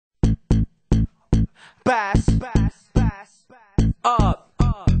Bass, bass, bass, up,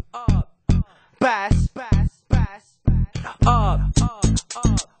 bass, bass, bass, up,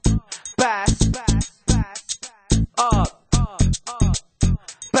 bass, bass, bass, up,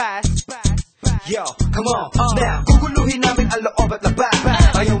 bass, bass, bass. Yo, come on, now, guguluhin namin ang loob at labas.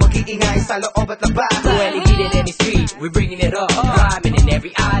 Ayaw mag-iingay sa loob at labas. When we beat in any street, we're bringing it up. Rhyming in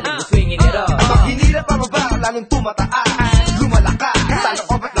every island, we're swinging it up. Pag hinila pababa, lalong tumataas. Lumalakas sa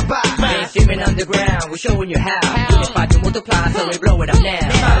loob at labas. Mainstreaming underground, we're showing you how. Unit pa to multiply, so we blow it up now.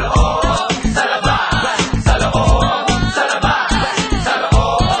 Sa loob, sa labas, sa loob, sa labas, sa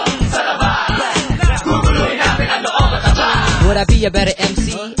loob, sa labas. Guguluhin namin ang loob at labas. Would I be a better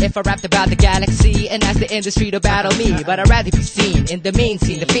MC if I rapped about the galaxy and asked the industry to battle me? But I'd rather be seen in the main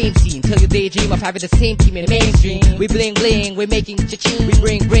scene, the fame scene. Till you daydream of having the same team in the mainstream. We bling bling, we're making cha-ching. We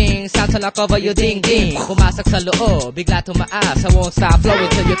bring, sounds to knock over your ding ding. Pumasok sa loob, bigla tumaas. I won't stop flowing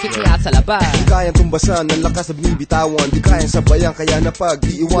till you kick me out sa labas. Di kayang tumbasan, ng lakas na binibitawan. Di kayang sabayan, kaya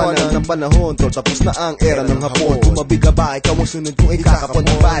napag-iiwanan ng panahon. Tol, tapos na ang era ng hapon. Tumabi ka ba, ikaw ang sunod kung ikakapon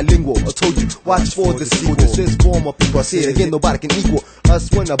ng bilingual. I told you, watch for the sequel. This is for my people, I say it again, nobody can equal us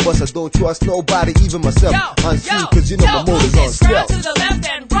when I bust. I don't trust nobody, even myself. Unseen, cause you know my motor's on stealth. To the left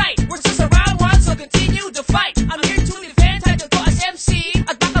and right, we're just around one, so continue the fight. I'm here to defend, title ko as MC.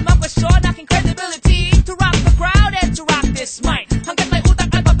 At baka makwestiyon aking credibility. To rock the crowd and to rock this mic. Hanggat may utak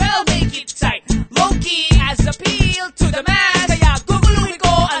at papel, make it tight. Low-key as appeal to the mass. Kaya guguluhin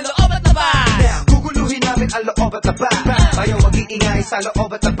ko ang loob at labas. Now, guguluhin namin ang loob at labas. Ayaw mag-iingay sa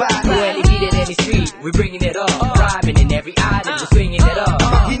loob at labas. When we beat in any street, we're bringing it up. Rhyming in every island, we're swinging it up.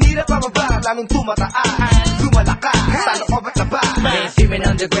 Pag hinila pababa, lalong tumataas. Lumalakas sa loob at labas. Mainstreaming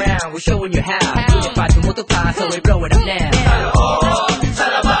underground, we're showing you how. Unit pa to multiply, so we blow it up now. Sa loob, sa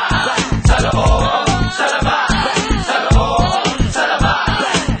labas, sa loob, sa labas, sa loob, sa labas.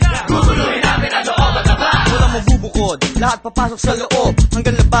 Guguluhin namin ang loob at labas. Walang mabubukod, lahat papasok sa loob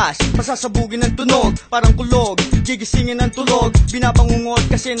hanggang labas, pasasabugin ng tunog, parang kulog, gigisingin ng tulog, binabangungot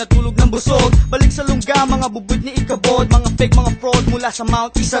kasi natulog ng busog. Balik sa lungga, mga bubud ni ikabod, mga fake, mga fraud mula sa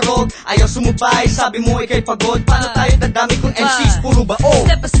Mount Isarog. Ayaw sumubay, sabi mo ikay pagod. Paano tayo dadami kung MCs puro baog?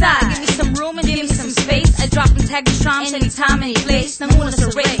 Step aside, give me some room and give me some space. I drop and tag the drums anytime, any place. Nanguna sa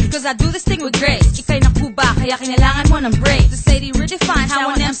race, cause I do this thing with grace. Ikay nakuba, kaya kinailangan mo ng break. The city redefines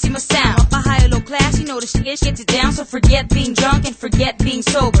how an MC must sound. Upper high or low class, you know the shit gets it down. So forget being drunk and forget being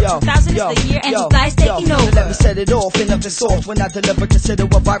sober. 2000 is the year and you guys taking over. Let me set it off and up and soft. When I deliver, consider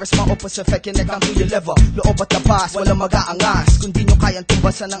a virus, my opus effect and down to your liver. Loob at labas, walang mag-aangas. Kung di nyo kayang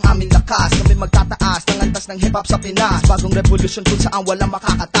tumbasan ng aming lakas, kami magtataas ng antas ng hip-hop sa Pinas. Bagong revolution kung saan walang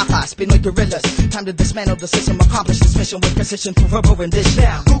makakatakas. Pinoy guerrillas, time to dismantle the system. Accomplish this mission with precision through verbal rendition.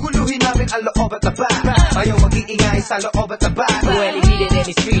 Guguluhin namin ang loob at labas. Ayaw mag-iingay sa loob at labas. When we beat in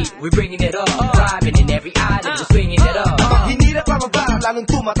any street, we're bringing it up. Rhyming in every island, we're swinging it up. Pag hinila pababa, lalong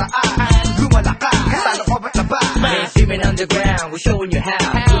tumataas. Lumalakas sa loob at labas. Mainstreaming underground, we're showing you how.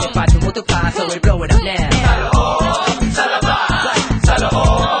 Unit pa to multiply, so we blow it up now. Sa loob, sa labas, sa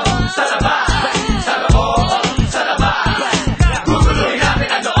loob, sa labas, sa loob, sa labas. Guguluhin namin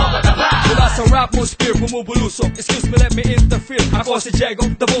ang loob at labas. Mula sa rap mo spear, bumubulusok. Excuse me, let me interfere. Ako si Diego,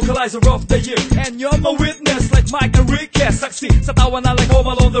 the vocalizer of the year. And you're my witness, like Mike Enriquez. Saksi sa tawa na like Home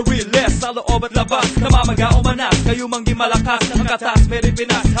Alone, the real less. Sa loob at labas, namamaga o manas. Kayo mang di malakas, ang katas, may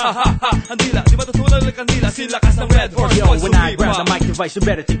Pinas. Ha ha ha, ang dila, di matutulog ng kandila. Silakas ng Red Horse, yo, when I grab the mic device, you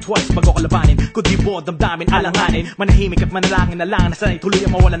better think twice bago kalabanin. Kundi po, damdamin, alanganin. Manahimik at manalangin na lang. Nasanay tuloy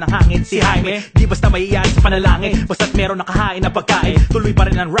ang mawala ng hangin. Si Jaime, di basta maiyan sa panalangin. Basta't meron nakahain na pagkain. Tuloy pa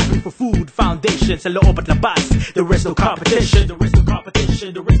rin ang rapping for food foundation. Sa loob at labas, there is no competition. There is no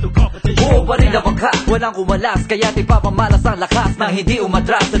competition, there is no competition. Buo pa rin ang bangka, walang kumalas. Kaya di papamalas ang lakas nang hindi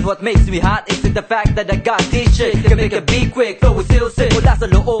umatras. And what makes me hot is the fact that I got this shit. Can make it be quick, flow is still sick. Mula sa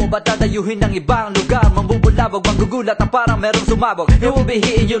loob at dadayuhin ng ibang lugar. Mambubulabog, manggugulat na parang merong sumabog. It will be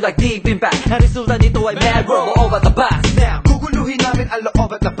hitting you like deep impact. Ang resulta nito ay mad world, loob at labas. Now, guguluhin namin ang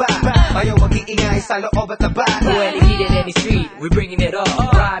loob at labas. Ayaw mag-iingay sa loob at labas. When we beat in any street, we're bringing it up.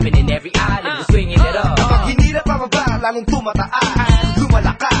 Rhyming in every island, we're swinging it up. Pag hinila pababa, lalong tumataas.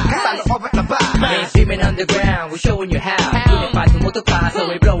 Lumalakas sa loob at labas. Mainstreaming underground, we're showing you how. Unit pa to multiply, so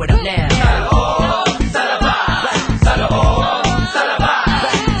we blow it up now. Sa loob, sa labas, sa loob, sa labas,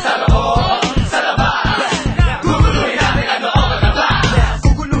 sa loob, sa labas. Guguluhin namin ang loob at labas.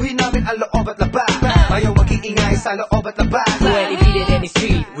 Guguluhin namin ang loob at labas. Ayaw mag-iingay sa loob at labas. When we beat in any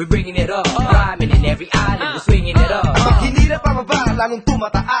street, we're bringing it up. Rhyming in every island, we're swinging it up. Pag hinila pababa, lalong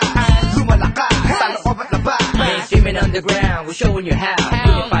tumataas. Lumalakas sa loob at labas. Mainstreaming underground, we're showing you how.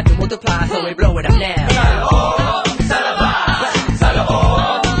 Unit pa to multiply, so we blow it up now.